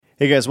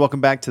Hey guys, welcome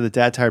back to the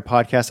Dad Tired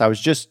Podcast. I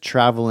was just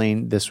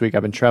traveling this week.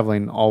 I've been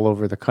traveling all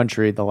over the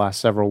country the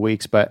last several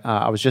weeks, but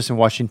I was just in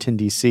Washington,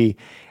 D.C.,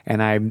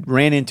 and I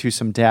ran into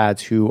some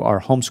dads who are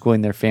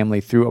homeschooling their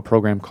family through a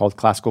program called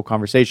Classical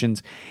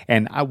Conversations.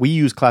 And we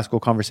use Classical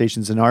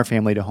Conversations in our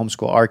family to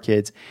homeschool our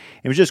kids.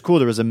 It was just cool.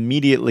 There was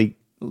immediately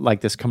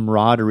like this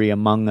camaraderie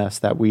among us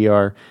that we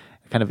are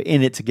kind of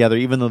in it together.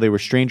 Even though they were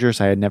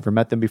strangers, I had never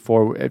met them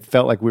before. It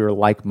felt like we were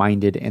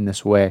like-minded in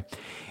this way.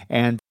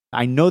 And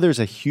I know there's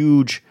a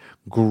huge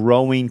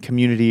growing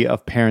community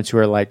of parents who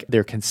are like,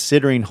 they're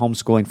considering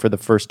homeschooling for the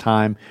first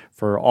time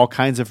for all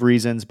kinds of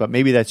reasons, but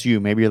maybe that's you.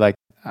 Maybe you're like,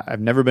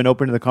 I've never been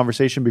open to the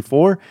conversation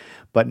before,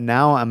 but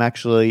now I'm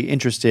actually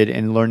interested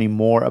in learning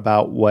more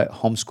about what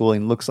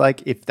homeschooling looks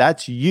like. If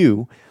that's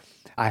you,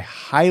 I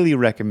highly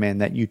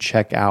recommend that you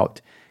check out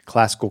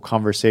Classical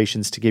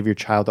Conversations to give your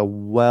child a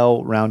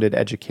well-rounded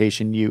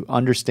education. You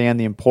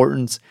understand the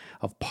importance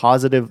of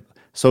positive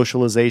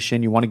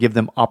socialization. You want to give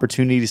them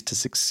opportunities to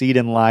succeed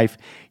in life.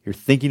 You're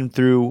thinking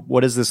through,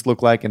 what does this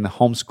look like in the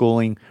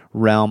homeschooling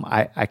realm?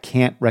 I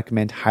can't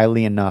recommend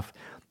highly enough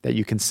that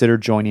you consider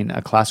joining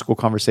a Classical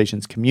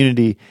Conversations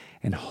community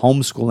and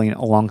homeschooling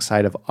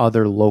alongside of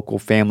other local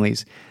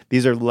families.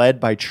 These are led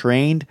by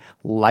trained,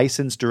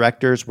 licensed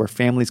directors where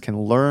families can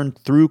learn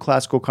through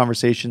Classical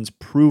Conversations,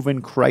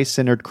 proven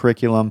Christ-centered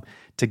curriculum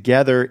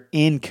together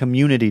in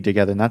community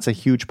together. And that's a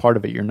huge part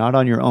of it. You're not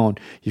on your own.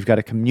 You've got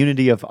a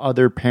community of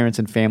other parents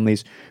and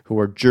families who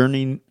are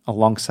journeying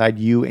alongside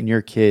you and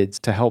your kids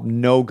to help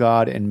know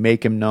God and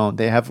make Him known.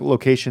 They have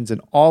locations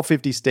in all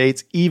 50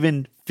 states,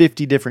 even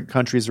 50 different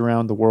countries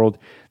around the world.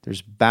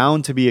 There's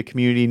bound to be a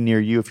community near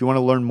you. If you want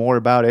to learn more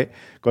about it,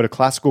 go to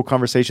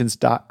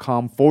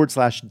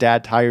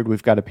classicalconversations.com/dadtired.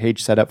 We've got a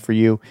page set up for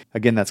you.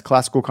 Again, that's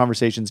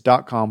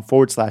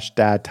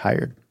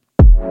classicalconversations.com/dadtired.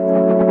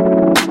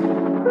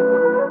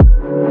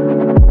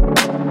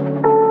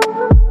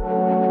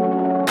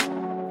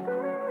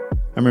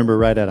 I remember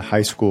right out of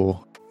high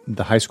school,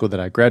 the high school that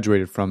I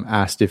graduated from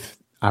asked if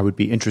I would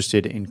be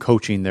interested in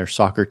coaching their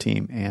soccer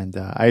team. And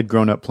I had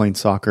grown up playing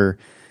soccer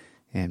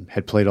and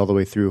had played all the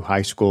way through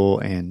high school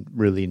and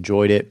really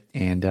enjoyed it.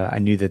 And I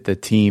knew that the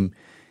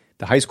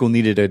high school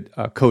needed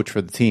a coach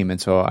for the team.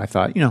 And so I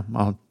thought,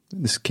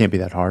 this can't be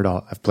that hard.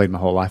 I've played my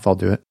whole life. I'll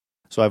do it.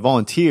 So I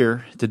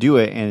volunteer to do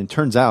it. And it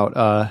turns out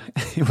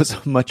it was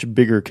a much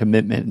bigger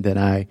commitment than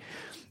I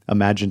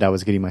imagined I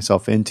was getting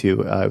myself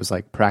into. It was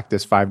like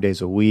practice 5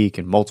 days a week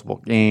and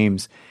multiple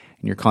games,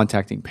 and you're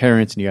contacting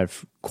parents and you got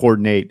to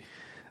coordinate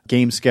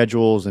game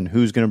schedules and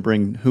who's going to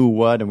bring who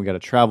what, and we got to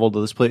travel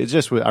to this place. It's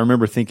just, I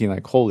remember thinking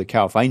like, holy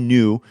cow, if I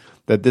knew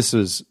that this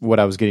is what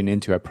I was getting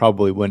into, I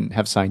probably wouldn't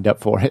have signed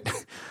up for it.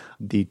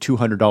 The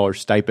 $200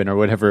 stipend or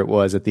whatever it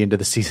was at the end of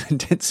the season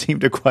didn't seem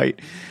to quite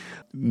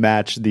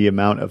match the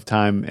amount of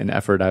time and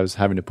effort I was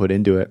having to put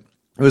into it.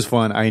 It was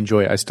fun. I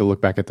enjoy it. I still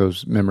look back at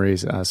those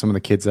memories. Some of the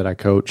kids that I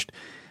coached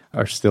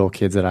are still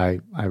kids that I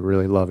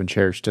really love and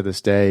cherish to this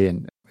day.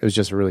 And it was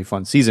just a really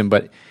fun season,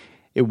 but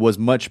it was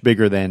much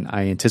bigger than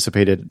I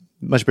anticipated,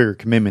 much bigger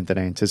commitment than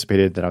I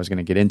anticipated that I was going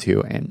to get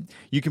into. And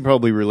you can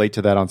probably relate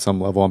to that on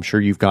some level. I'm sure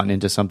you've gotten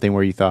into something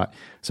where you thought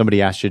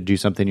somebody asked you to do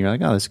something. You're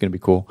like, oh, this is going to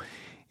be cool.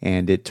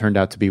 And it turned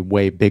out to be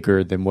way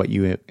bigger than what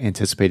you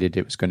anticipated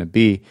it was going to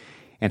be.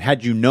 And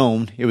had you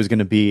known it was going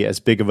to be as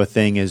big of a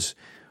thing as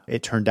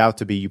it turned out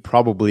to be, you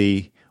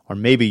probably, or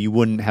maybe you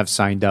wouldn't have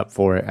signed up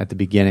for it at the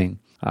beginning.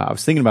 I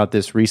was thinking about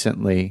this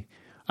recently.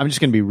 I'm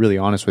just going to be really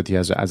honest with you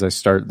as I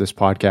start this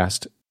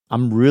podcast.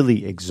 I'm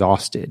really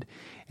exhausted.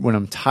 When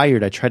I'm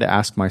tired, I try to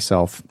ask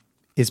myself,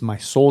 is my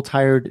soul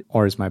tired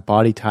or is my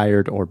body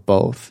tired or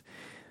both?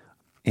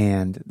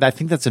 And I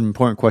think that's an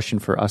important question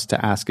for us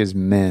to ask as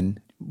men.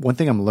 One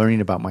thing I'm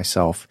learning about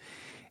myself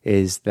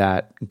is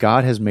that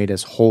God has made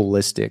us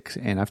holistic.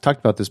 And I've talked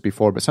about this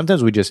before, but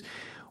sometimes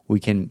we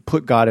can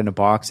put God in a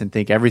box and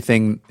think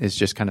everything is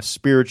just kind of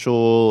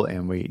spiritual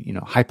and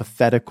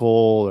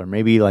hypothetical, or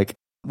maybe like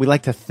we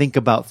like to think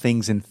about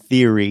things in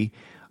theory,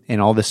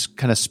 and all this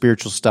kind of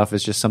spiritual stuff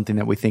is just something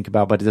that we think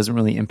about, but it doesn't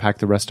really impact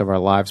the rest of our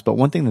lives. But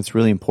one thing that's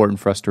really important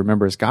for us to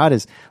remember is God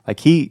is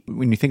like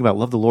when you think about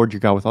love the Lord your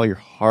God with all your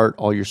heart,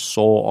 all your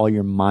soul, all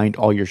your mind,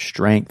 all your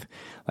strength.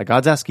 Like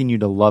God's asking you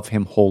to love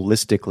Him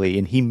holistically,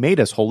 and He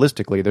made us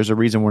holistically. There's a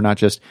reason we're not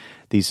just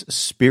these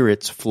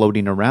spirits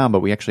floating around,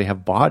 but we actually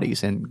have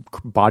bodies, and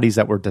bodies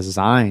that were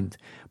designed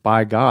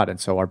by God. And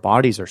so our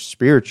bodies are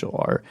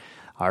spiritual,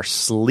 our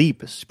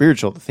sleep is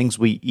spiritual, the things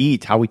we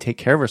eat, how we take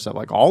care of ourselves,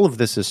 like all of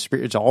this is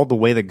spiritual, all the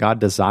way that God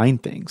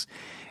designed things.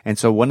 And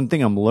so one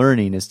thing I'm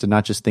learning is to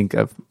not just think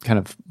of kind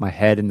of my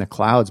head in the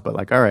clouds, but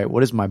like, all right,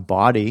 what is my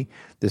body,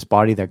 this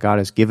body that God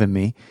has given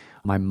me,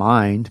 my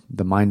mind,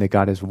 the mind that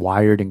God has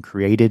wired and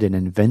created and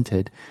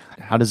invented,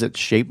 how does it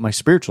shape my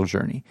spiritual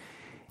journey?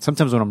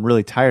 Sometimes when I'm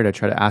really tired, I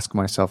try to ask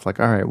myself like,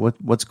 all right,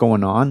 what's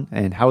going on?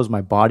 And how is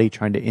my body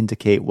trying to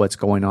indicate what's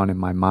going on in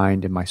my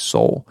mind and my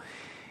soul?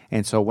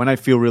 And so when I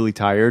feel really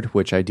tired,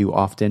 which I do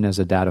often as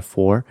a dad of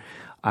 4,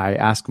 I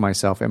ask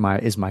myself,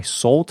 is my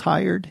soul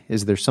tired?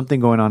 Is there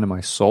something going on in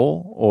my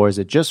soul? Or is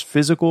it just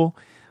physical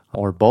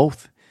or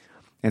both?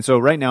 And so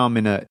right now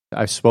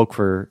I spoke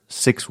for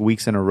 6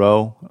 weeks in a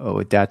row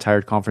with Dad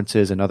Tired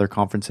conferences and other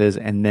conferences.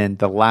 And then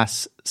the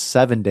last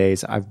 7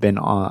 days I've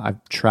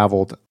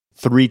traveled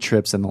 3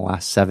 trips in the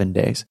last 7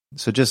 days.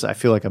 So I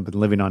feel like I've been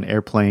living on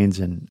airplanes,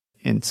 and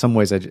in some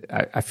ways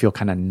I feel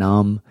kind of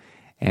numb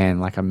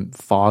and like I'm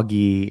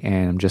foggy,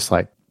 and I'm just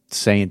like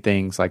saying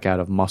things like out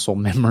of muscle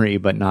memory,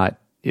 but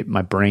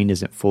my brain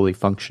isn't fully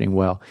functioning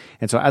well.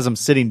 And so as I'm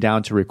sitting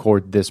down to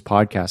record this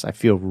podcast, I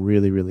feel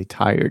really, really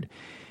tired.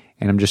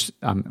 And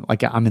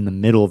I'm in the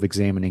middle of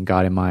examining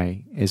God.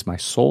 Is my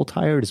soul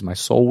tired? Is my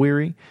soul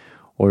weary?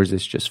 Or is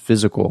this just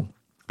physical?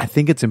 I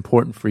think it's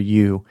important for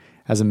you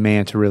as a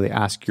man to really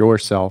ask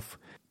yourself,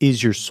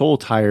 is your soul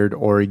tired,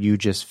 or are you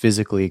just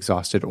physically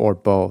exhausted, or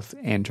both?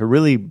 And to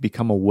really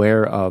become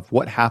aware of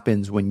what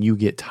happens when you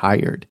get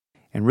tired,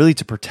 and really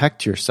to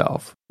protect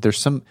yourself.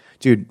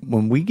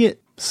 When we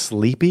get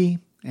sleepy,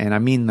 and I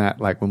mean that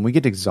like when we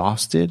get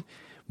exhausted,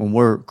 when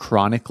we're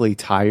chronically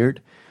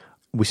tired,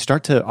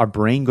 our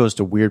brain goes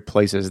to weird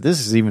places. This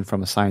is even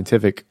from a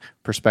scientific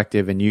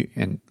perspective,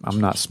 and I'm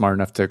not smart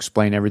enough to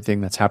explain everything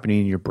that's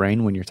happening in your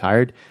brain when you're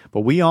tired,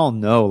 but we all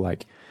know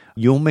like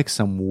you'll make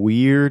some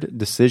weird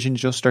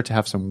decisions. You'll start to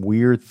have some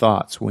weird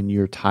thoughts when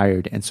you're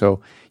tired. And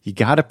so you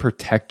got to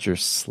protect your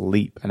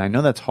sleep. And I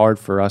know that's hard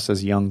for us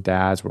as young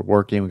dads. We're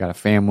working, we got a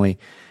family.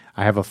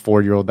 I have a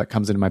 4-year-old that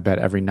comes into my bed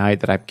every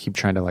night that I keep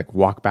trying to like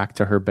walk back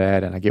to her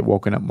bed, and I get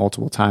woken up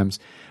multiple times.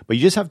 But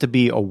you just have to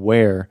be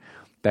aware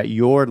that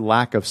your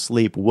lack of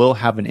sleep will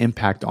have an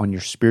impact on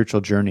your spiritual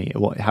journey. It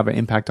will have an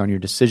impact on your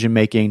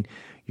decision-making,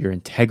 your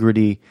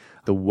integrity,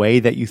 the way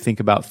that you think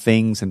about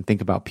things and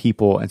think about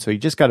people. And so you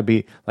just got to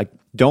be like,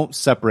 don't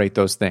separate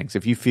those things.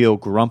 If you feel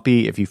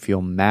grumpy, if you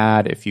feel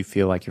mad, if you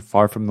feel like you're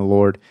far from the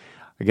Lord,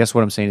 I guess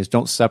what I'm saying is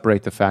don't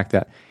separate the fact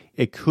that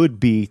it could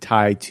be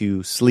tied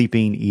to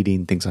sleeping,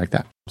 eating, things like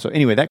that. So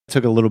anyway, that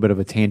took a little bit of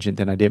a tangent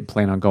that I didn't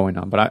plan on going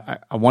on, but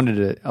I wanted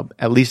to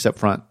at least up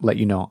front let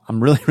you know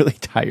I'm really, really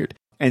tired.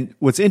 And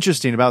what's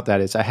interesting about that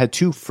is I had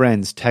 2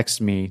 friends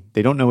text me.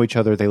 They don't know each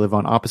other. They live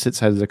on opposite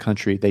sides of the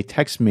country. They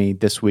text me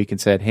this week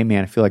and said, hey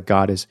man, I feel like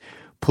God has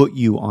put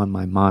you on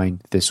my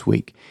mind this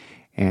week.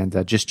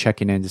 And just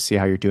checking in to see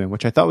how you're doing,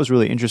 which I thought was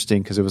really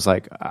interesting because it was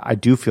like, I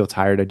do feel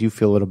tired. I do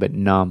feel a little bit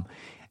numb.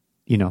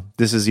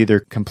 This is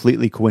either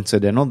completely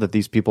coincidental that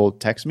these people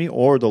text me,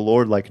 or the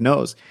Lord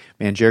knows,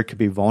 man, Jerrad could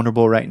be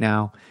vulnerable right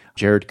now.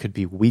 Jerrad could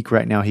be weak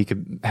right now. He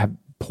could have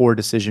poor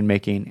decision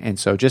making. And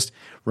so just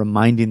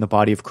reminding the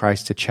body of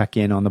Christ to check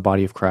in on the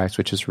body of Christ,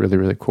 which is really,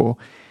 really cool.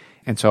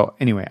 And so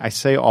anyway, I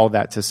say all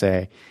that to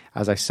say,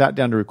 as I sat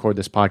down to record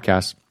this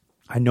podcast,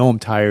 I know I'm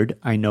tired.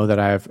 I know that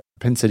I have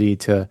propensity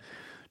to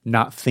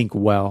not think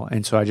well.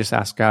 And so I just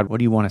asked God, what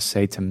do you want to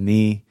say to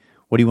me?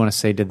 What do you want to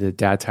say to the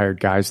Dad Tired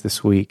guys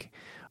this week?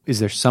 Is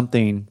there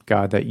something,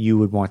 God, that you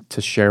would want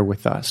to share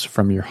with us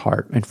from your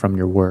heart and from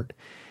your word?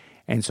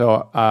 And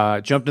so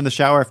jumped in the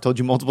shower. I've told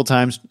you multiple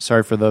times,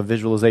 sorry for the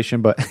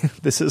visualization, but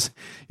this is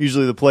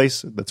usually the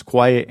place that's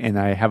quiet and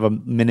I have a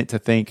minute to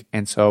think.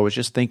 And so I was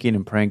just thinking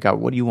and praying,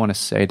 God, what do you want to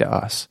say to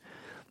us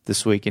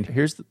this week? And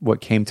here's what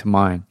came to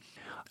mind.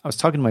 I was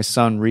talking to my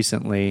son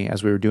recently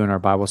as we were doing our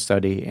Bible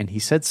study, and he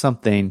said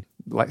something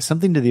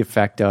to the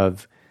effect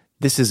of,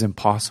 this is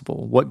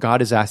impossible. What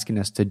God is asking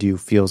us to do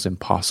feels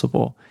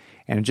impossible.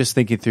 And I'm just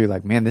thinking through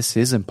man, this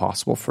is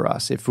impossible for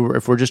us. If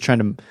we're just trying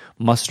to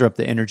muster up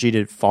the energy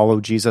to follow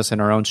Jesus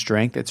in our own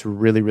strength, it's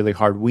really, really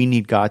hard. We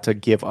need God to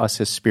give us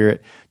His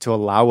Spirit to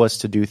allow us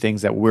to do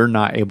things that we're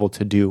not able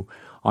to do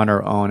on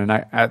our own.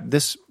 And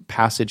this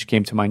passage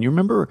came to mind. You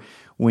remember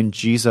when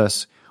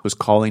Jesus was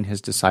calling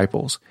His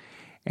disciples?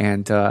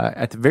 And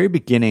at the very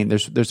beginning,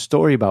 there's a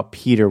story about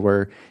Peter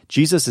where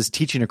Jesus is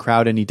teaching a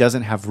crowd and he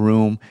doesn't have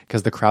room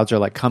because the crowds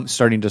are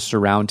starting to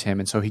surround him.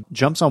 And so he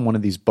jumps on one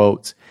of these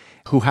boats,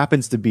 who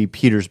happens to be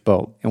Peter's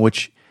boat, in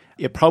which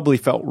it probably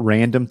felt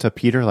random to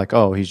Peter,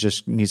 he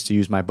just needs to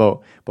use my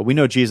boat. But we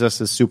know Jesus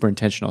is super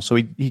intentional. So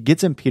he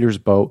gets in Peter's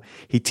boat,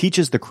 he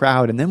teaches the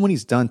crowd, and then when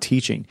he's done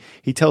teaching,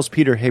 he tells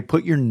Peter, hey,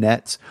 put your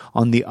nets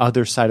on the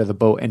other side of the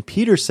boat. And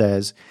Peter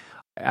says,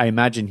 I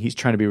imagine he's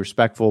trying to be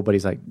respectful, but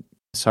he's like,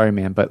 sorry,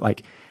 man, but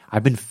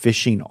I've been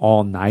fishing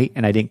all night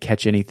and I didn't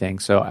catch anything.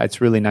 So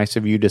it's really nice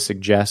of you to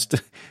suggest,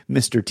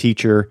 Mr.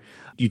 Teacher,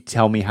 you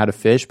tell me how to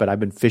fish, but I've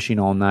been fishing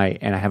all night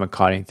and I haven't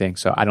caught anything.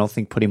 So I don't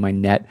think putting my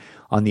net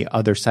on the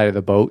other side of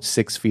the boat,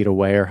 6 feet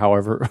away or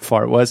however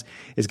far it was,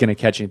 is going to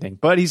catch anything.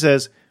 But he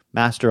says,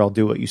 Master, I'll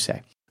do what you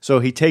say. So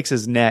he takes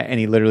his net and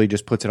he literally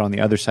just puts it on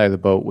the other side of the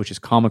boat, which is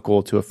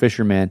comical to a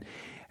fisherman.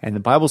 And the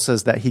Bible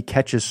says that he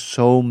catches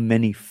so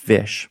many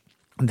fish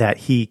that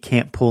he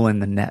can't pull in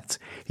the nets.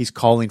 He's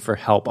calling for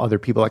help. Other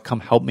people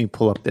come help me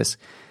pull up this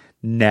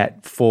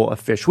net full of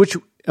fish, which,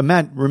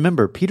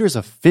 remember, Peter's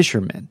a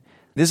fisherman.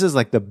 This is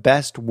the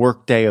best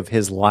work day of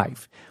his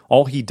life.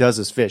 All he does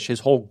is fish.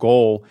 His whole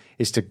goal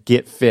is to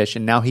get fish,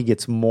 and now he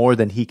gets more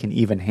than he can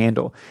even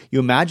handle. You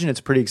imagine it's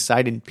pretty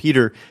exciting.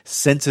 Peter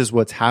senses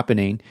what's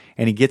happening,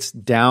 and he gets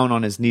down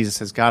on his knees and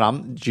says,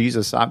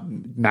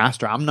 God,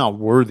 Master, I'm not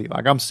worthy.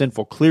 I'm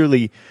sinful.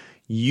 Clearly,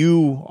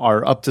 you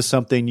are up to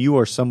something. You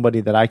are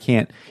somebody that I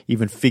can't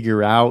even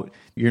figure out.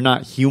 You're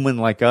not human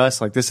like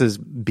us. Like, this is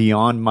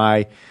beyond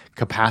my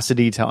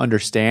capacity to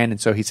understand. And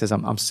so he says,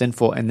 I'm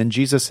sinful. And then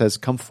Jesus says,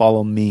 come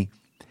follow me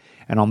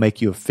and I'll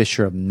make you a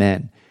fisher of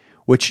men,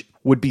 which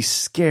would be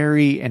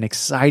scary and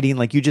exciting.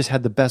 Like, you just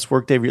had the best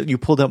work day. You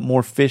pulled up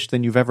more fish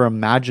than you've ever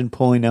imagined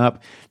pulling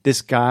up.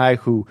 This guy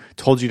who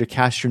told you to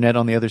cast your net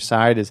on the other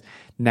side is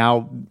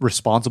now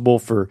responsible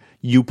for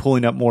you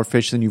pulling up more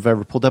fish than you've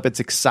ever pulled up.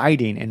 It's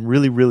exciting and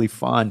really, really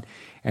fun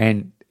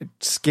and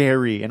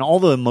scary, and all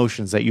the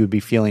emotions that you would be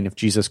feeling if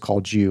Jesus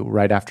called you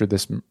right after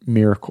this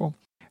miracle.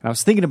 And I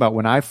was thinking about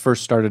when I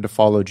first started to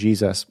follow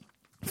Jesus,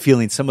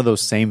 feeling some of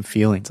those same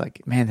feelings,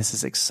 like, man, this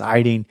is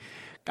exciting.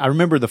 I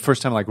remember the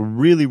first time, like,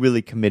 really,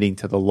 really committing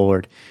to the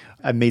Lord.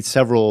 I made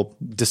several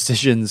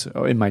decisions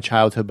in my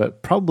childhood,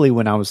 but probably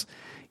when I was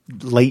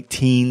late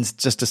teens,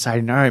 just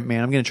deciding, all right,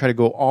 man, I'm going to try to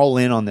go all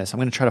in on this. I'm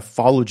going to try to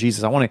follow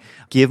Jesus. I want to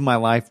give my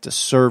life to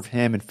serve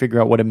him and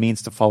figure out what it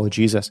means to follow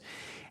Jesus.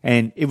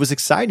 And it was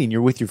exciting.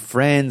 You're with your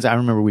friends. I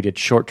remember we did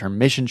short-term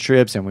mission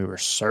trips and we were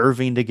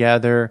serving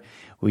together.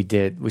 We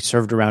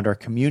served around our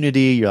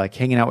community. You're like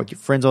hanging out with your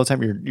friends all the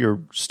time. You're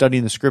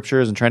studying the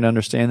scriptures and trying to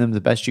understand them the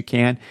best you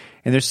can.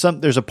 And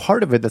there's a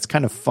part of it that's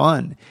kind of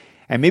fun.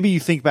 And maybe you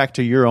think back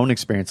to your own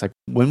experience. Like,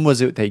 when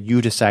was it that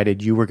you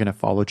decided you were going to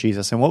follow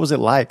Jesus? And what was it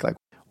like? Like,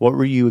 what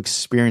were you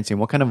experiencing?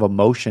 What kind of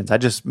emotions? I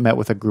just met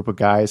with a group of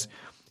guys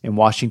in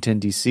Washington,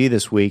 D.C.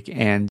 this week,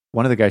 and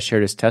one of the guys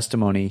shared his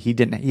testimony. He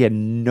had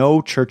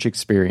no church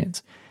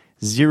experience,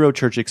 zero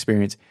church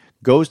experience,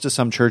 goes to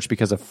some church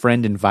because a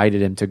friend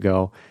invited him to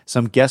go.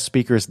 Some guest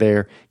speakers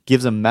there,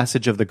 gives a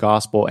message of the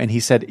gospel, and he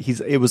said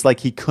it was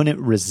like he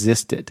couldn't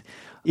resist it.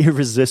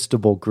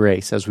 Irresistible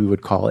grace, as we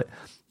would call it.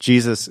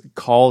 Jesus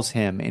calls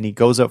him and he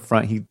goes up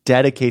front. He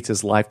dedicates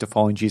his life to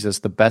following Jesus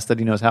the best that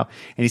he knows how.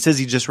 And he says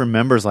he just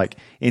remembers, like,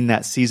 in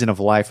that season of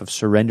life of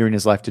surrendering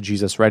his life to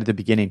Jesus right at the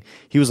beginning,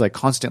 he was like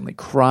constantly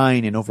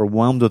crying and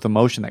overwhelmed with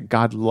emotion that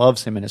God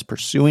loves him and is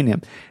pursuing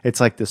him. It's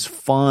like this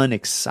fun,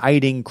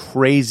 exciting,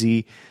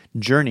 crazy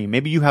journey.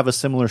 Maybe you have a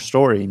similar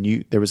story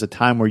and there was a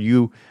time where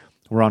you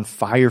were on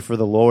fire for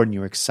the Lord and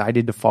you were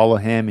excited to follow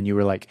him and you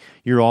were like,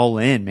 you're all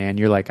in, man.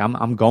 You're like,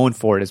 I'm going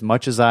for it. As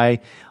much as I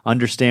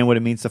understand what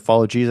it means to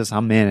follow Jesus,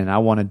 I'm in and I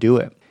want to do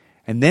it.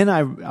 And then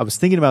I was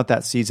thinking about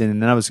that season,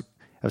 and then I was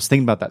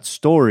thinking about that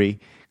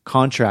story,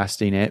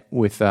 contrasting it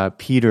with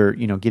Peter,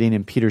 getting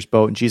in Peter's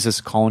boat and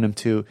Jesus calling him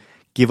to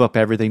give up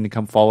everything to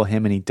come follow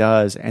him, and he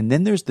does. And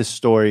then there's this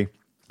story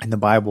in the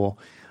Bible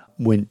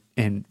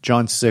in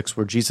John 6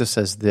 where Jesus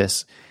says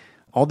this.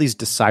 All these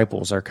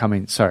disciples are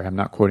coming. Sorry, I'm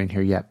not quoting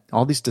here yet.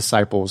 All these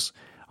disciples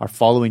are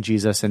following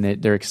Jesus, and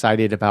they're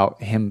excited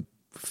about him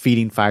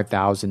feeding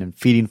 5,000 and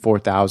feeding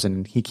 4,000.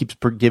 And he keeps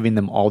giving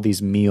them all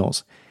these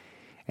meals.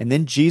 And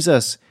then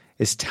Jesus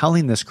is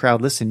telling this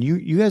crowd, listen,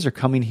 you guys are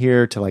coming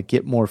here to, like,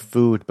 get more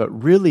food, but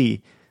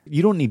really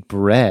you don't need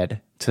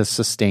bread to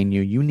sustain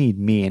you. You need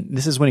me. And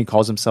this is when he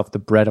calls himself the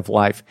bread of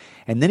life.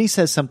 And then he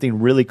says something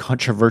really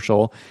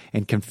controversial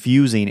and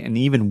confusing and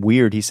even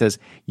weird. He says,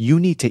 you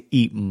need to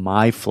eat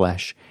my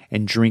flesh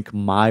and drink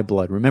my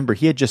blood. Remember,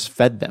 he had just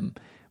fed them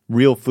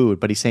real food,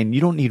 but he's saying,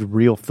 you don't need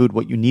real food.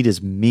 What you need is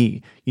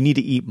me. You need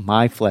to eat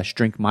my flesh,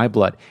 drink my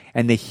blood.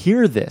 And they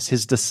hear this.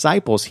 His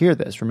disciples hear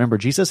this. Remember,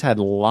 Jesus had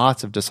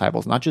lots of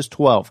disciples, not just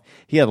 12.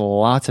 He had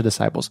lots of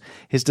disciples.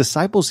 His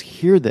disciples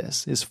hear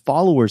this. His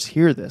followers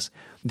hear this.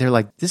 They're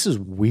like, this is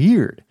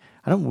weird.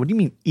 What do you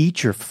mean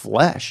eat your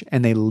flesh?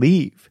 And they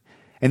leave.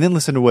 And then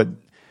listen to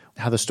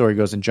how the story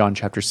goes in John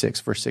chapter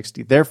 6, verse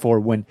 60. Therefore,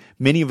 when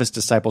many of his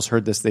disciples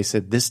heard this, they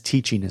said, this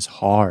teaching is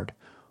hard.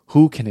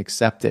 Who can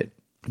accept it?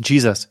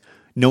 Jesus,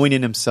 knowing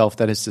in himself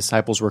that his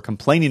disciples were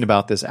complaining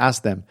about this,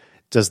 asked them,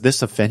 does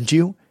this offend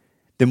you?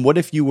 Then what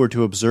if you were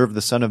to observe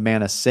the Son of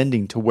Man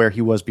ascending to where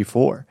he was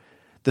before?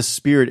 The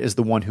Spirit is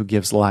the one who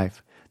gives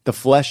life. The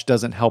flesh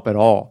doesn't help at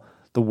all.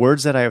 The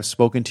words that I have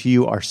spoken to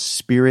you are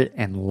spirit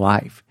and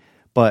life.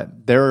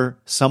 But there are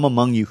some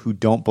among you who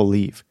don't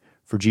believe.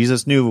 For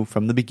Jesus knew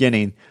from the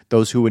beginning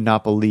those who would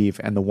not believe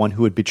and the one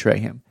who would betray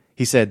him.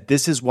 He said,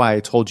 this is why I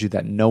told you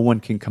that no one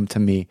can come to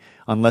me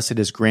unless it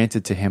is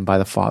granted to him by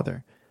the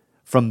Father.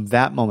 From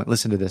that moment,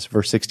 listen to this,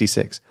 verse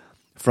 66.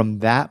 From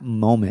that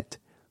moment,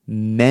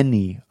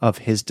 many of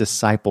his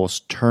disciples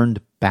turned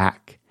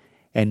back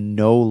and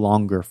no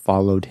longer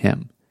followed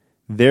him.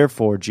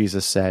 Therefore,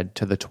 Jesus said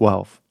to the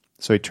 12.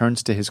 So he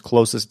turns to his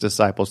closest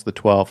disciples, the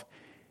 12,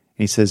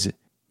 and he says,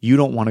 you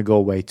don't want to go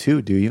away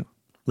too, do you?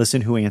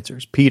 Listen who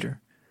answers,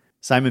 Peter.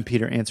 Simon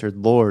Peter answered,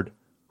 Lord,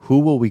 who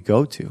will we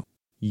go to?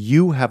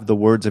 You have the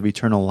words of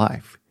eternal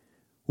life.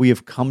 We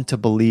have come to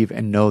believe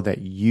and know that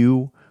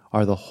you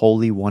are the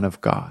Holy One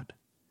of God.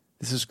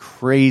 This is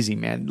crazy,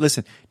 man.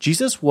 Listen,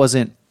 Jesus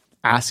wasn't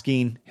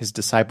asking his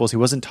disciples. He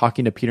wasn't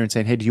talking to Peter and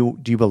saying, hey, do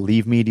you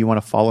believe me? Do you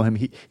want to follow him?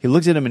 He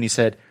looked at him and he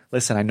said,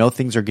 listen, I know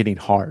things are getting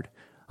hard.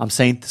 I'm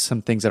saying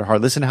some things that are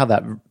hard. Listen to how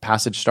that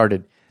passage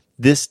started.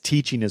 This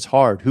teaching is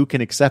hard. Who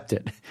can accept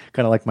it?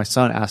 Kind of like my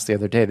son asked the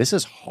other day. This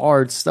is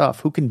hard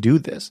stuff. Who can do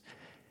this?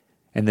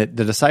 And the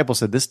disciples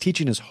said, this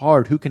teaching is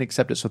hard. Who can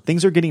accept it? So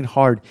things are getting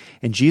hard.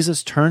 And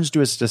Jesus turns to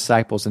his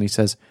disciples and he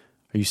says,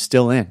 are you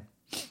still in?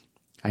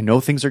 I know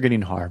things are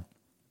getting hard.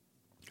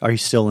 Are you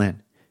still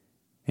in?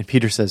 And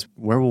Peter says,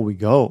 where will we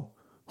go?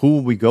 Who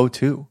will we go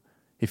to?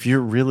 If you're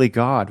really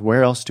God,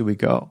 where else do we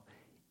go?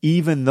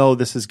 Even though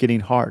this is getting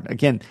hard.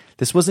 Again,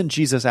 this wasn't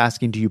Jesus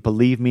asking, do you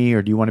believe me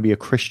or do you want to be a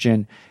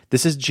Christian?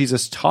 This is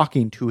Jesus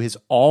talking to his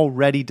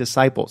already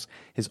disciples,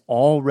 his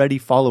already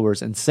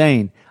followers, and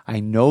saying, I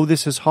know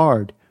this is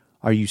hard.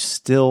 Are you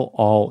still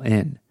all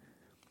in?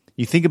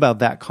 You think about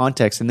that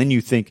context, and then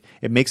you think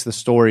it makes the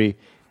story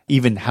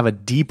even have a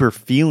deeper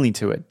feeling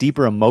to it,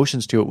 deeper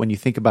emotions to it when you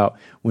think about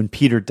when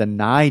Peter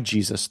denied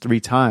Jesus 3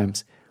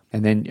 times.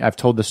 And then I've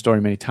told this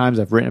story many times.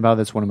 I've written about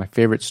this, one of my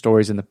favorite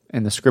stories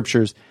in the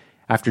scriptures.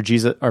 After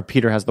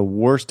Peter has the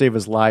worst day of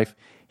his life,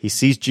 he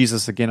sees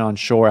Jesus again on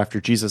shore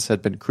after Jesus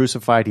had been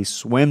crucified. He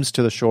swims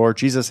to the shore.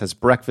 Jesus has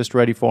breakfast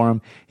ready for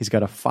him. He's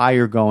got a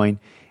fire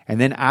going.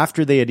 And then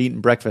after they had eaten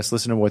breakfast,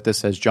 listen to what this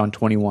says, John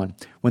 21.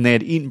 When they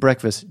had eaten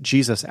breakfast,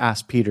 Jesus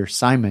asked Peter,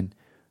 Simon,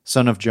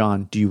 son of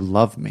John, do you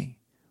love me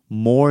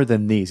more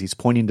than these? He's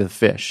pointing to the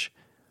fish.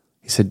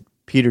 He said,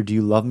 Peter, do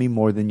you love me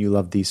more than you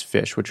love these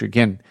fish? Which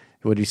again,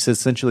 what he's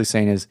essentially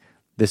saying is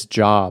this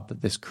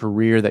job, this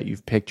career that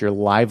you've picked, your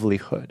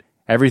livelihood,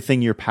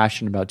 everything you're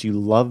passionate about, do you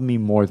love me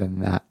more than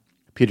that?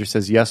 Peter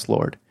says, yes,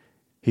 Lord.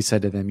 He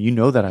said to them, you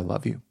know that I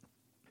love you.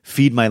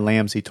 Feed my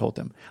lambs, he told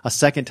them. A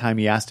second time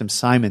he asked him,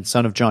 Simon,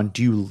 son of John,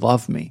 do you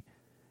love me?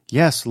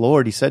 Yes,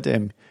 Lord, he said to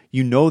him,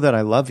 you know that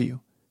I love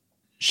you.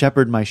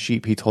 Shepherd my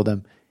sheep, he told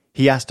him.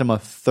 He asked him a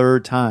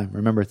third time.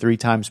 Remember, 3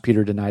 times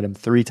Peter denied him.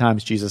 3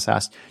 times Jesus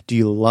asked, do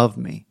you love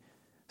me?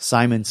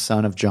 Simon,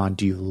 son of John,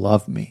 do you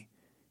love me?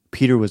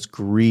 Peter was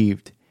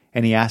grieved,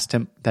 and he asked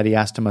him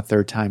a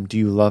third time, do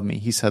you love me?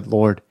 He said,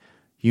 Lord,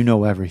 you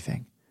know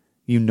everything.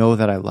 You know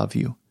that I love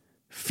you.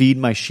 Feed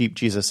my sheep,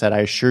 Jesus said. I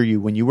assure you,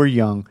 when you were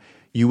young,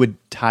 you would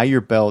tie your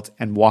belt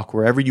and walk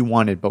wherever you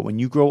wanted, but when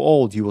you grow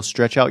old, you will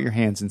stretch out your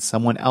hands and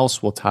someone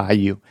else will tie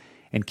you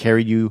and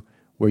carry you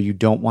where you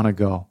don't want to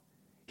go.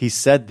 He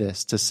said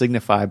this to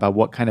signify by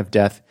what kind of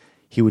death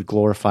he would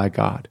glorify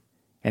God.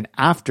 And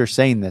after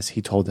saying this,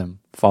 he told them,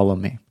 follow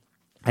me.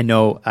 I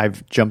know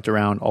I've jumped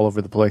around all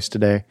over the place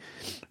today.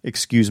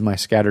 Excuse my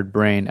scattered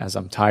brain as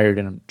I'm tired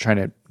and I'm trying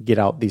to get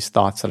out these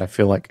thoughts that I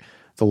feel like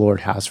the Lord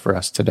has for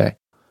us today.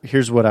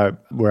 Here's where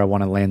I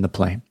want to land the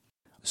plane.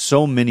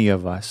 So many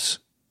of us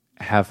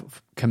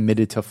have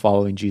committed to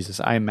following Jesus.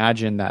 I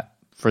imagine that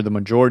for the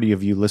majority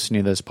of you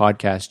listening to this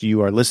podcast,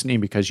 you are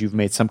listening because you've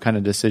made some kind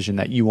of decision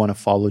that you want to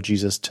follow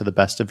Jesus to the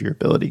best of your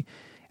ability.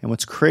 And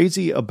what's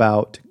crazy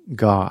about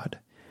God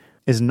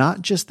is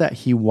not just that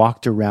he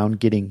walked around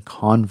getting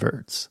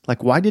converts.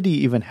 Like, why did he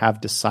even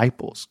have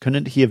disciples?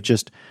 Couldn't he have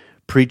just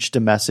preached a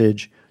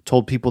message,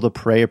 told people to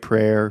pray a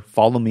prayer,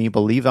 follow me,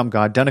 believe I'm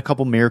God, done a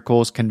couple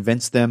miracles,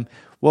 convinced them,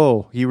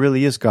 whoa, he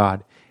really is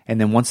God. And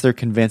then once they're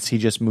convinced, he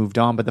just moved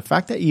on. But the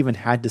fact that he even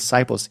had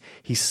disciples,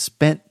 he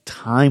spent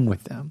time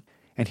with them.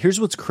 And here's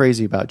what's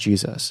crazy about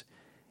Jesus.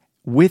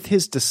 With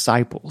his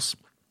disciples,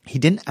 he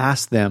didn't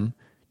ask them,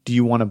 do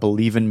you want to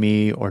believe in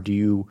me, or do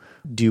you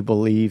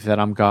believe that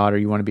I'm God, or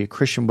you want to be a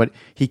Christian? But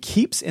he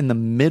keeps in the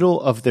middle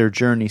of their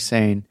journey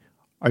saying,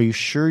 are you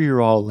sure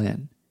you're all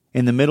in?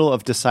 In the middle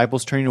of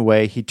disciples turning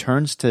away, he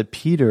turns to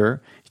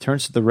Peter, he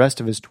turns to the rest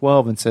of his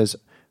 12 and says, are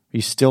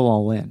you still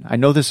all in? I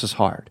know this is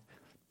hard,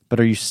 but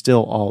are you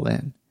still all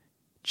in?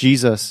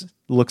 Jesus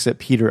looks at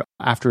Peter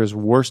after his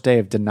worst day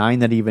of denying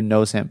that he even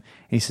knows him,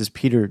 and he says,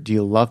 Peter, do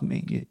you love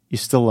me? You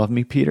still love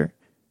me, Peter?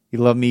 You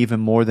love me even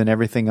more than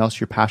everything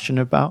else you're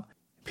passionate about?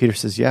 Peter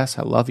says, yes,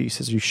 I love you. He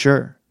says, are you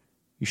sure?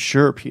 You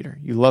sure, Peter?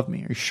 You love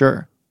me? Are you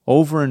sure?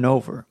 Over and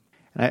over.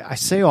 And I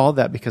say all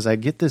that because I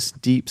get this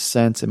deep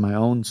sense in my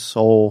own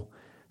soul.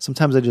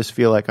 Sometimes I just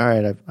feel like, all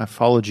right, I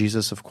follow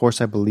Jesus. Of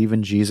course, I believe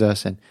in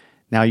Jesus. And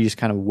now you just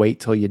kind of wait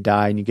till you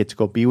die and you get to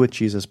go be with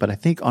Jesus. But I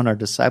think on our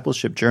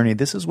discipleship journey,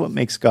 this is what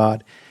makes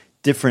God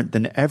different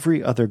than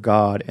every other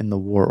God in the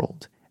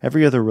world.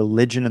 Every other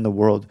religion in the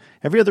world,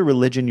 every other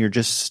religion, you're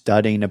just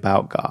studying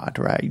about God,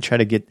 right?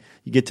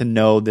 You get to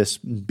know this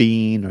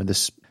being or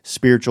this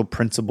spiritual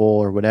principle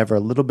or whatever a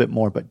little bit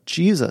more. But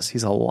Jesus,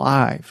 he's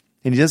alive.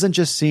 And he doesn't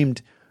just seem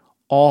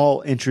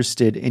all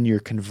interested in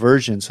your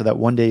conversion so that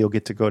one day you'll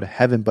get to go to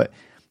heaven. But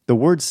the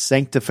word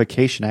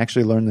sanctification, I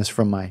actually learned this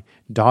from my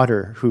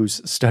daughter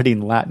who's studying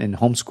Latin in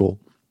homeschool.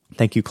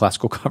 Thank you,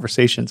 Classical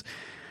Conversations.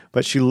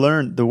 But she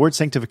learned the word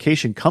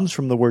sanctification comes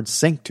from the word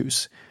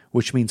sanctus,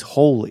 which means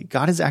holy.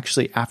 God is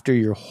actually after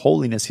your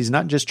holiness. He's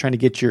not just trying to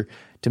get you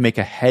to make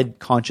a head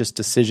conscious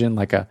decision,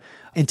 like a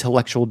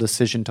intellectual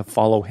decision to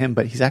follow him,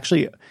 but he's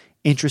actually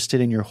interested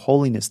in your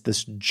holiness,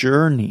 this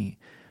journey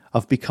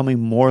of becoming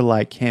more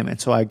like him. And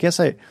so I guess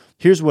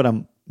here's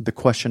the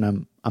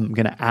question I'm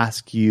going to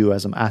ask you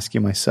as I'm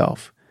asking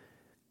myself.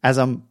 As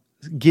I'm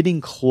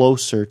getting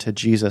closer to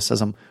Jesus,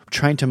 as I'm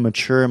trying to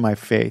mature in my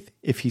faith,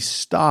 if he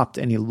stopped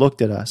and he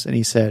looked at us and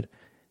he said,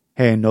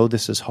 hey, I know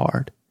this is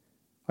hard.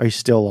 Are you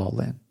still all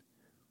in?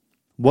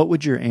 What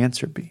would your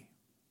answer be?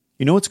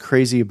 You know what's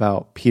crazy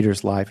about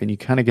Peter's life, and you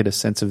kind of get a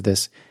sense of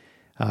this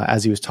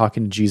as he was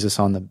talking to Jesus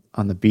on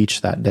the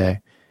beach that day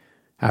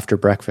after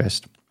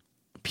breakfast.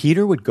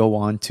 Peter would go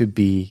on to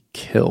be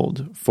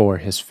killed for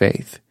his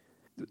faith.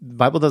 The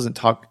Bible doesn't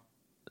talk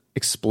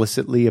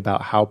explicitly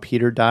about how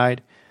Peter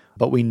died,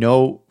 but we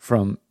know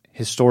from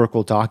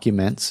historical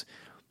documents,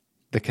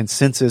 the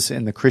consensus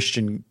in the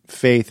Christian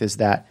faith is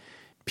that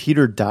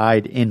Peter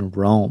died in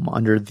Rome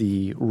under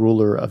the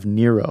ruler of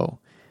Nero,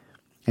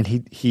 and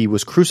he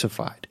was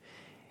crucified.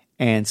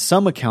 And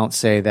some accounts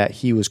say that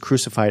he was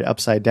crucified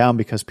upside down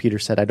because Peter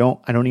said, I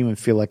don't even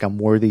feel like I'm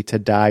worthy to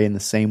die in the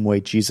same way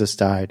Jesus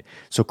died,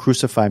 so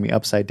crucify me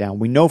upside down.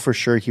 We know for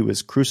sure he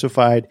was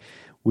crucified.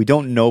 We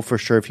don't know for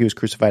sure if he was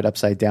crucified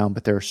upside down,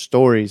 but there are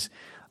stories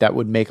that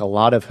would make a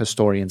lot of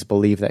historians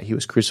believe that he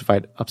was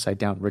crucified upside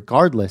down.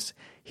 Regardless,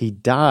 he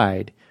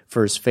died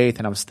for his faith.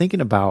 And I was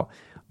thinking about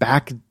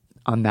back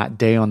on that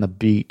day on the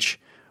beach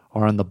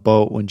or on the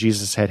boat when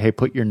Jesus said, hey,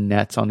 put your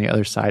nets on the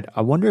other side.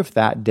 I wonder if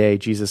that day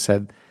Jesus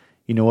said,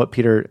 you know what,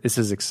 Peter, this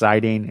is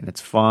exciting and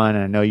it's fun.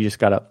 And I know you just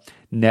got a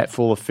net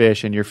full of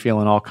fish and you're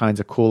feeling all kinds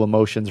of cool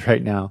emotions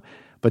right now,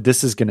 but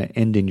this is going to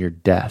end in your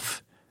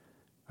death.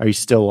 Are you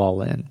still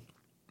all in?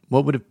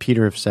 What would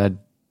Peter have said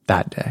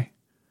that day?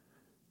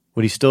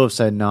 Would he still have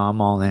said, no,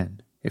 I'm all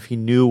in, if he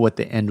knew what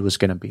the end was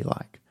going to be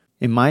like?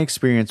 In my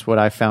experience, what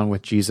I found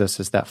with Jesus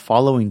is that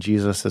following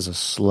Jesus is a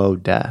slow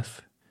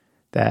death,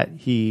 that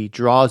he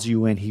draws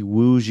you in, he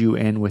woos you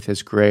in with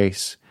his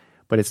grace.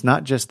 But it's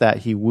not just that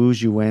he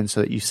woos you in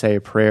so that you say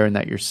a prayer and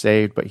that you're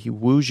saved, but he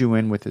woos you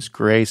in with his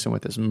grace and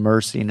with his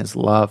mercy and his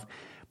love.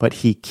 But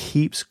he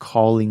keeps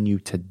calling you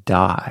to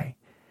die.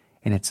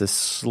 And it's a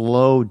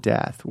slow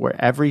death where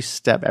every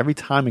step, every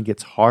time it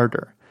gets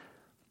harder.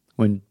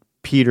 When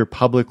Peter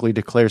publicly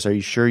declares, are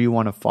you sure you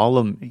want to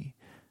follow me?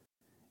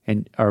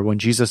 Or when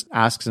Jesus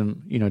asks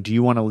him, do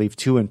you want to leave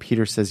too? And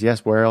Peter says,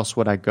 yes, where else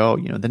would I go?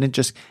 Then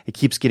it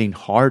keeps getting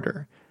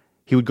harder.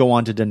 He would go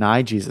on to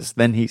deny Jesus.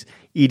 Then he's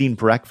eating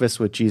breakfast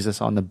with Jesus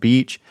on the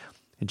beach.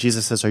 And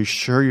Jesus says, are you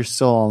sure you're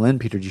still all in,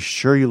 Peter? Are you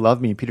sure you love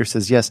me? And Peter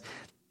says, yes.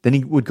 Then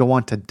he would go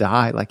on to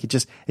die. Like it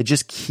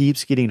just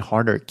keeps getting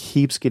harder. It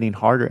keeps getting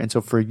harder. And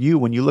so for you,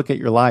 when you look at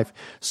your life,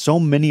 so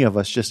many of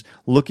us just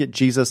look at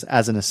Jesus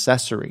as an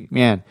accessory.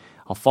 Man,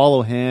 I'll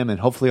follow him and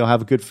hopefully I'll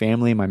have a good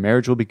family and my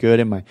marriage will be good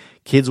and my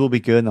kids will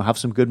be good and they'll have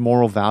some good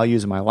moral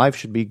values and my life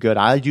should be good.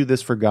 I do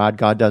this for God.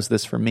 God does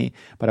this for me.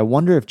 But I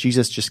wonder if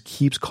Jesus just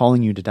keeps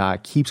calling you to die,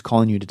 keeps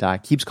calling you to die,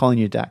 keeps calling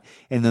you to die.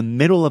 In the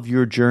middle of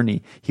your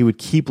journey, he would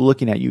keep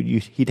looking at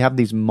you. He'd have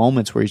these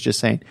moments where he's just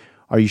saying,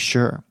 are you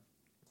sure?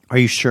 Are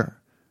you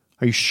sure?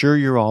 Are you sure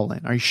you're all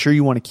in? Are you sure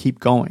you want to keep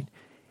going?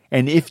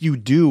 And if you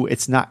do,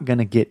 it's not going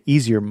to get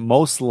easier.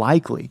 Most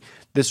likely,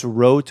 this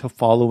road to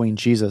following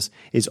Jesus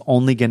is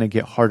only going to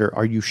get harder.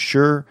 Are you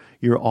sure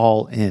you're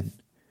all in?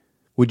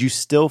 Would you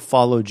still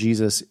follow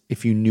Jesus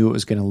if you knew it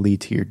was going to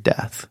lead to your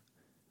death?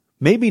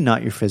 Maybe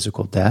not your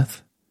physical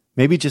death.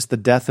 Maybe just the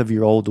death of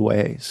your old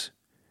ways.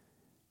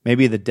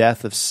 Maybe the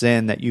death of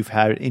sin that you've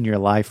had in your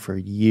life for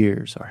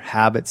years, or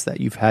habits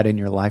that you've had in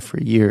your life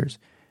for years.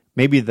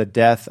 Maybe the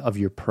death of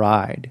your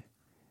pride.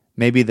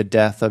 Maybe the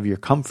death of your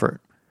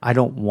comfort. I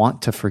don't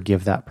want to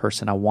forgive that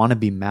person. I want to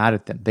be mad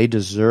at them. They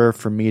deserve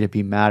for me to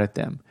be mad at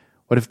them.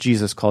 What if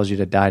Jesus calls you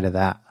to die to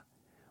that?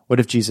 What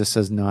if Jesus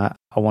says, no,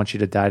 I want you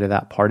to die to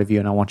that part of you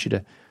and I want you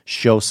to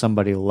show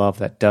somebody love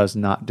that does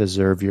not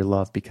deserve your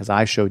love because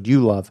I showed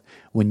you love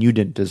when you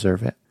didn't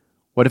deserve it?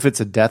 What if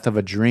it's a death of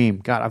a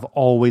dream? God, I've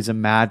always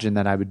imagined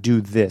that I would do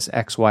this,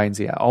 X, Y, and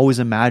Z. I always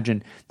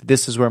imagined that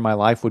this is where my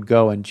life would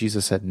go. And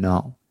Jesus said,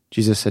 no.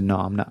 Jesus said, no,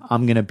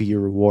 I'm going to be your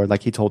reward.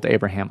 Like he told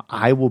Abraham,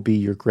 I will be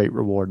your great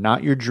reward,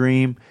 not your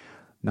dream,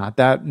 not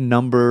that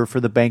number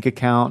for the bank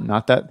account,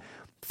 not that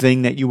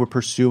thing that you were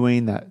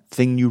pursuing, that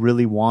thing you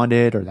really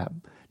wanted, or that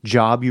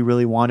job you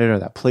really wanted, or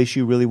that place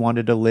you really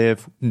wanted to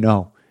live.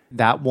 No,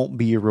 that won't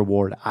be your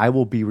reward. I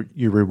will be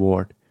your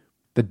reward.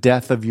 The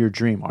death of your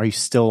dream. Are you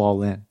still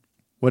all in?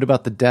 What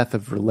about the death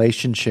of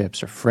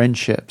relationships or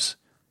friendships?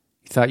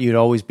 You thought you'd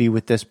always be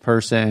with this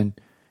person.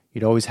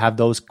 You'd always have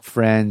those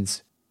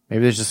friends.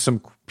 Maybe there's just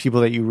some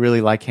people that you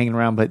really like hanging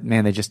around, but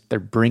man, they're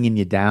bringing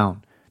you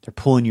down. They're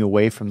pulling you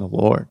away from the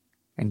Lord.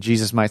 And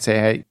Jesus might say,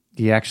 hey,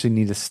 you actually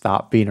need to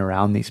stop being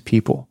around these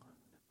people.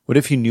 What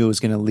if you knew it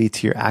was going to lead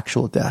to your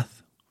actual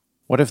death?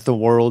 What if the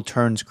world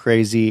turns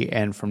crazy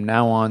and from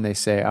now on they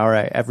say, all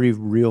right, every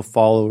real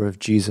follower of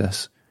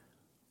Jesus,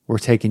 we're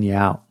taking you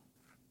out.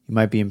 You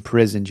might be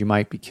imprisoned. You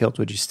might be killed.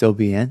 Would you still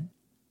be in?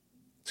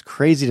 It's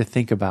crazy to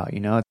think about,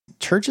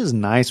 Church is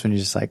nice when you're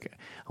just like,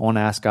 I want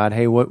to ask God,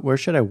 hey, where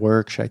should I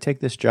work? Should I take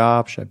this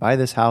job? Should I buy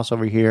this house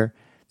over here?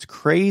 It's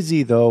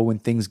crazy, though, when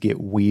things get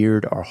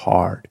weird or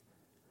hard,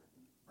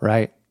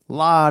 right? A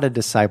lot of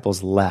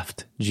disciples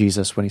left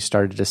Jesus when he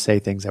started to say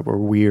things that were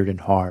weird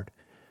and hard.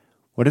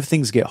 What if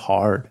things get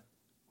hard?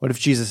 What if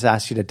Jesus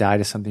asks you to die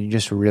to something you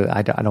just really,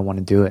 I don't want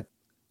to do it?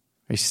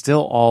 Are you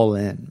still all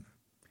in?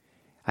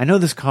 I know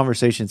this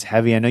conversation's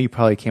heavy. I know you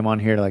probably came on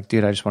here like,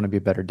 dude, I just want to be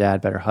a better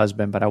dad, better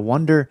husband. But I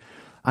wonder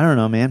I don't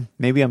know, man.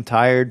 Maybe I'm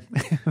tired.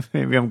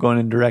 Maybe I'm going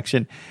in a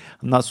direction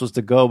I'm not supposed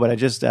to go.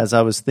 But as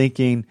I was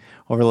thinking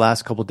over the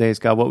last couple of days,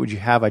 God, what would you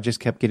have? I just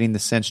kept getting the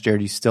sense, Jerrad,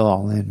 you're still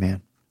all in, man.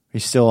 Are you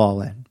still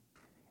all in?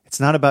 It's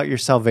not about your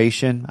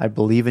salvation. I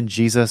believe in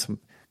Jesus. I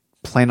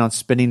plan on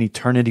spending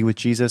eternity with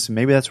Jesus. And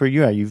maybe that's where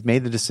you are. You've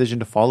made the decision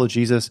to follow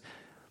Jesus.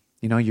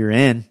 You're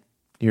in,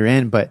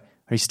 but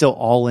are you still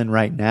all in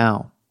right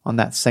now on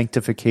that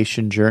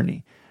sanctification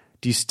journey?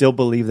 Do you still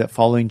believe that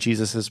following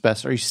Jesus is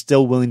best? Are you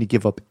still willing to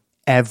give up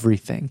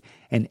everything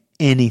and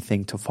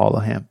anything to follow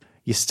him?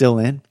 You still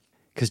in?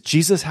 Because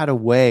Jesus had a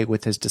way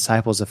with his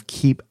disciples of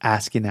keep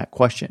asking that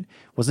question.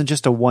 It wasn't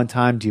just a one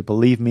time, do you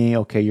believe me?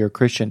 Okay, you're a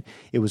Christian.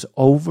 It was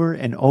over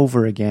and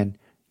over again.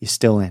 You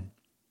still in?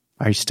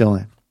 Are you still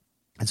in?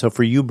 And so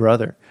for you,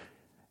 brother,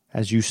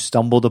 as you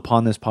stumbled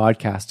upon this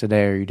podcast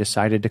today, or you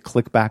decided to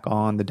click back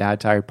on the Dad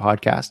Tired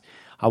podcast,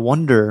 I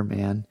wonder,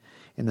 man,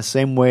 in the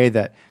same way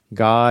that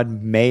God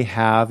may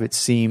have, it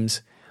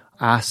seems,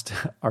 asked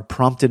or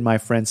prompted my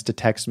friends to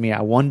text me,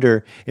 I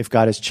wonder if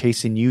God is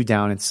chasing you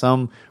down in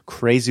some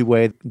crazy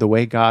way, the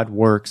way God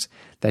works,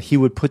 that he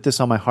would put this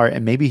on my heart,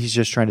 and maybe he's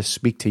just trying to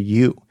speak to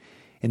you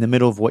in the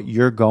middle of what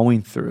you're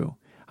going through.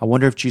 I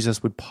wonder if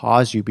Jesus would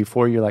pause you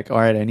before you're like, all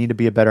right, I need to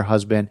be a better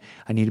husband.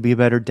 I need to be a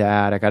better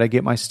dad. I got to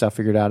get my stuff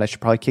figured out. I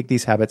should probably kick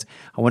these habits.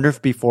 I wonder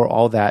if before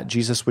all that,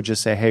 Jesus would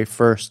just say, hey,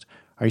 first,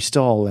 are you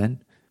still all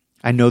in?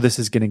 I know this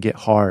is going to get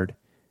hard.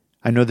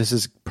 I know this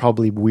is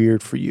probably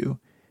weird for you.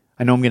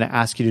 I know I'm going to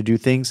ask you to do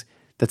things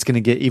that's going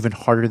to get even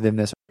harder than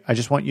this. I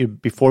just want you,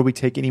 before we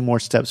take any more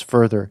steps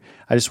further,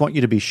 I just want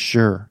you to be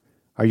sure.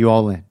 Are you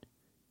all in?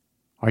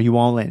 Are you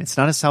all in? It's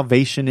not a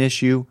salvation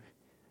issue.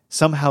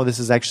 Somehow this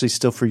is actually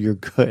still for your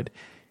good.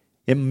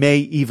 It may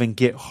even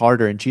get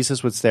harder. And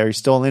Jesus would say, are you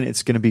still in?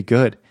 It's going to be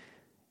good.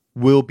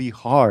 Will be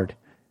hard.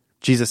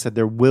 Jesus said,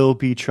 there will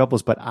be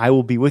troubles, but I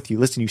will be with you.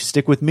 Listen, you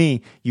stick with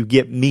me, you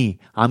get me.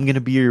 I'm going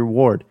to be your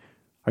reward.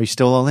 Are you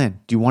still all in?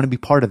 Do you want to be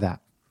part of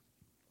that?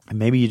 And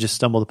maybe you just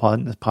stumbled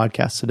upon this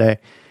podcast today,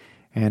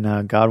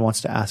 and God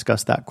wants to ask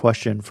us that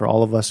question for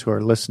all of us who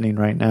are listening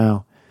right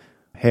now.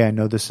 Hey, I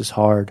know this is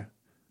hard.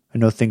 I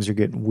know things are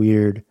getting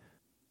weird.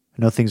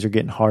 I know things are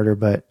getting harder,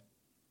 but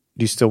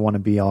do you still want to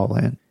be all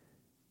in?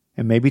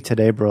 And maybe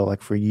today, bro,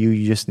 like for you,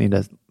 you just need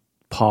to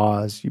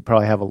pause. You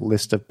probably have a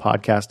list of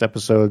podcast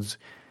episodes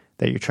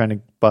that you're trying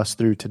to bust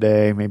through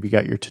today. Maybe you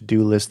got your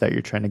to-do list that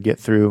you're trying to get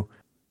through.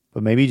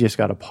 But maybe you just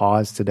got to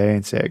pause today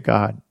and say,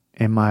 God,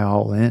 am I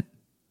all in?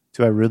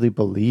 Do I really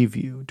believe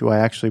you? Do I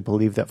actually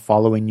believe that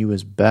following you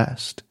is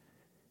best?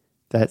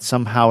 That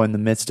somehow in the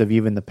midst of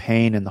even the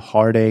pain and the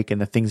heartache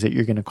and the things that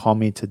you're going to call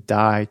me to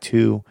die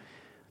to,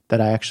 that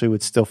I actually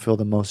would still feel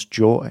the most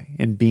joy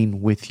in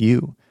being with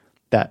you,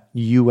 that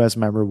you as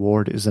my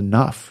reward is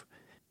enough.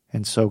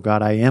 And so,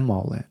 God, I am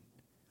all in.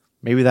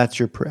 Maybe that's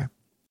your prayer.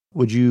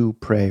 Would you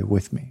pray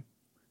with me?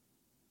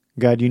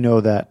 God, you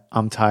know that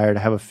I'm tired.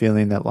 I have a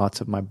feeling that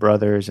lots of my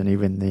brothers and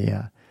even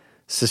the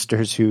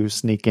sisters who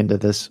sneak into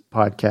this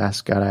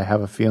podcast, God, I have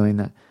a feeling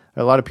that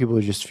a lot of people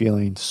are just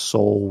feeling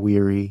soul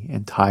weary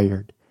and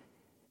tired.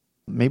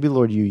 Maybe,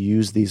 Lord, you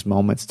use these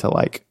moments to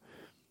like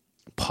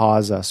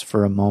pause us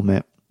for a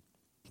moment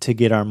to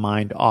get our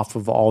mind off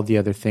of all the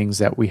other things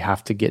that we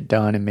have to get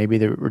done. And maybe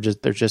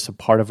there's just a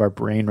part of our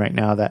brain right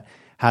now that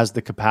has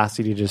the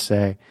capacity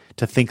to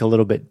think a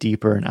little bit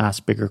deeper and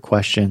ask bigger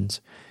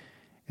questions.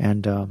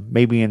 And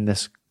maybe in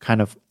this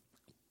kind of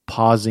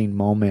pausing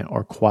moment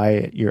or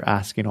quiet, you're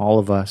asking all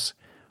of us,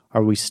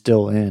 are we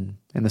still in?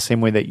 In the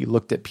same way that you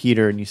looked at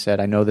Peter and you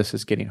said, I know this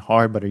is getting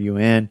hard, but are you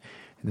in?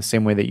 In the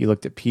same way that you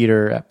looked at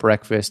Peter at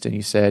breakfast and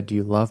you said, do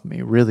you love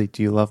me? Really,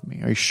 do you love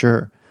me? Are you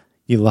sure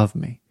you love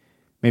me?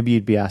 Maybe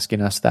you'd be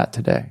asking us that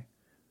today.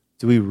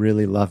 Do we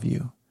really love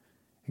you?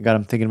 And God,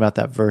 I'm thinking about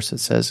that verse that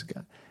says,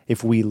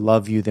 if we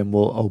love you, then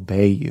we'll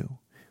obey you.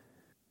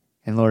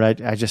 And Lord,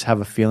 I just have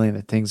a feeling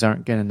that things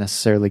aren't going to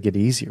necessarily get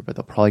easier, but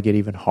they'll probably get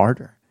even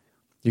harder.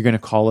 You're going to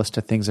call us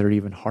to things that are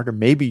even harder.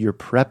 Maybe you're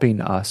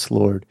prepping us,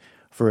 Lord,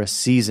 for a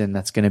season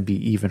that's going to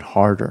be even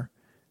harder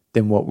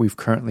than what we've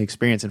currently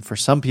experienced. And for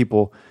some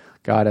people,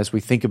 God, as we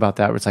think about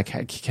that, it's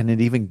like, can it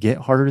even get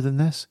harder than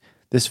this?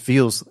 This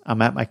feels,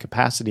 I'm at my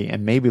capacity.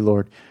 And maybe,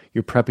 Lord,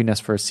 you're prepping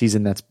us for a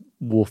season that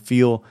will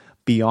feel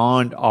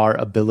beyond our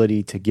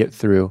ability to get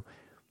through.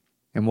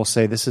 And we'll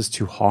say, this is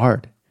too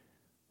hard.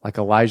 Like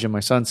Elijah,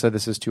 my son, said,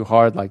 this is too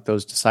hard. Like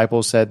those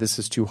disciples said, this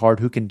is too hard.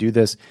 Who can do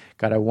this?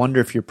 God, I wonder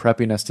if you're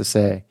prepping us to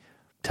say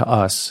to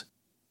us,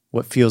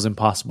 what feels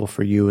impossible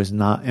for you is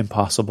not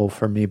impossible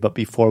for me. But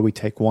before we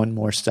take one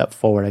more step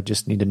forward, I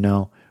just need to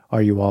know,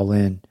 are you all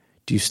in?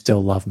 Do you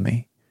still love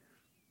me?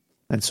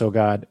 And so,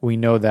 God, we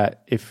know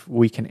that if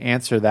we can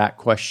answer that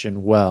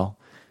question well,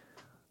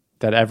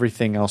 that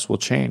everything else will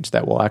change,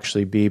 that we'll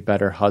actually be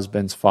better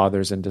husbands,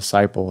 fathers, and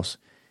disciples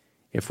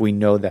if we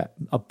know that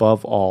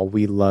above all,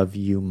 we love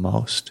you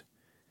most.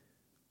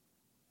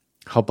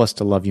 Help us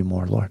to love you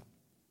more, Lord.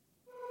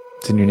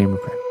 It's in your name we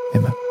pray.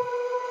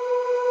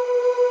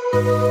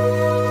 Amen.